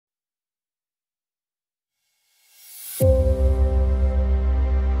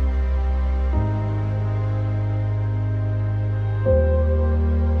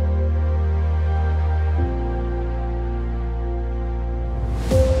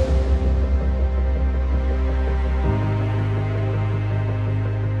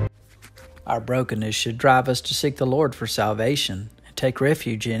Our brokenness should drive us to seek the Lord for salvation and take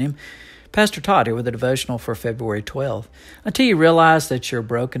refuge in Him. Pastor Todd here with a devotional for February 12th. Until you realize that you're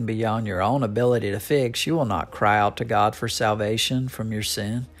broken beyond your own ability to fix, you will not cry out to God for salvation from your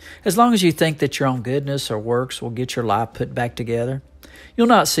sin. As long as you think that your own goodness or works will get your life put back together, you'll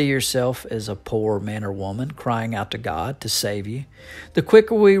not see yourself as a poor man or woman crying out to God to save you. The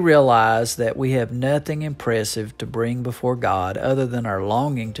quicker we realize that we have nothing impressive to bring before God other than our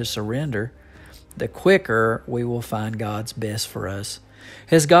longing to surrender, the quicker we will find God's best for us.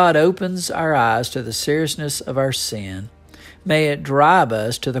 As God opens our eyes to the seriousness of our sin, may it drive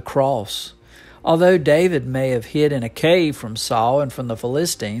us to the cross. Although David may have hid in a cave from Saul and from the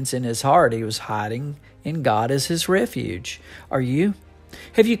Philistines, in his heart he was hiding in God as his refuge. Are you?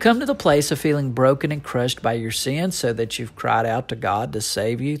 Have you come to the place of feeling broken and crushed by your sin so that you've cried out to God to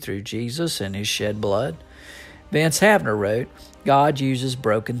save you through Jesus and His shed blood? Vance Havner wrote, God uses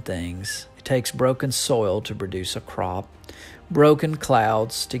broken things. It takes broken soil to produce a crop, broken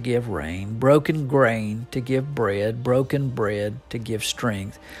clouds to give rain, broken grain to give bread, broken bread to give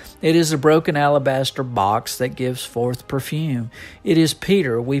strength. It is a broken alabaster box that gives forth perfume. It is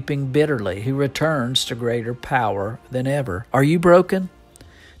Peter weeping bitterly who returns to greater power than ever. Are you broken?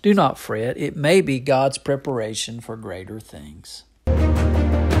 Do not fret. It may be God's preparation for greater things.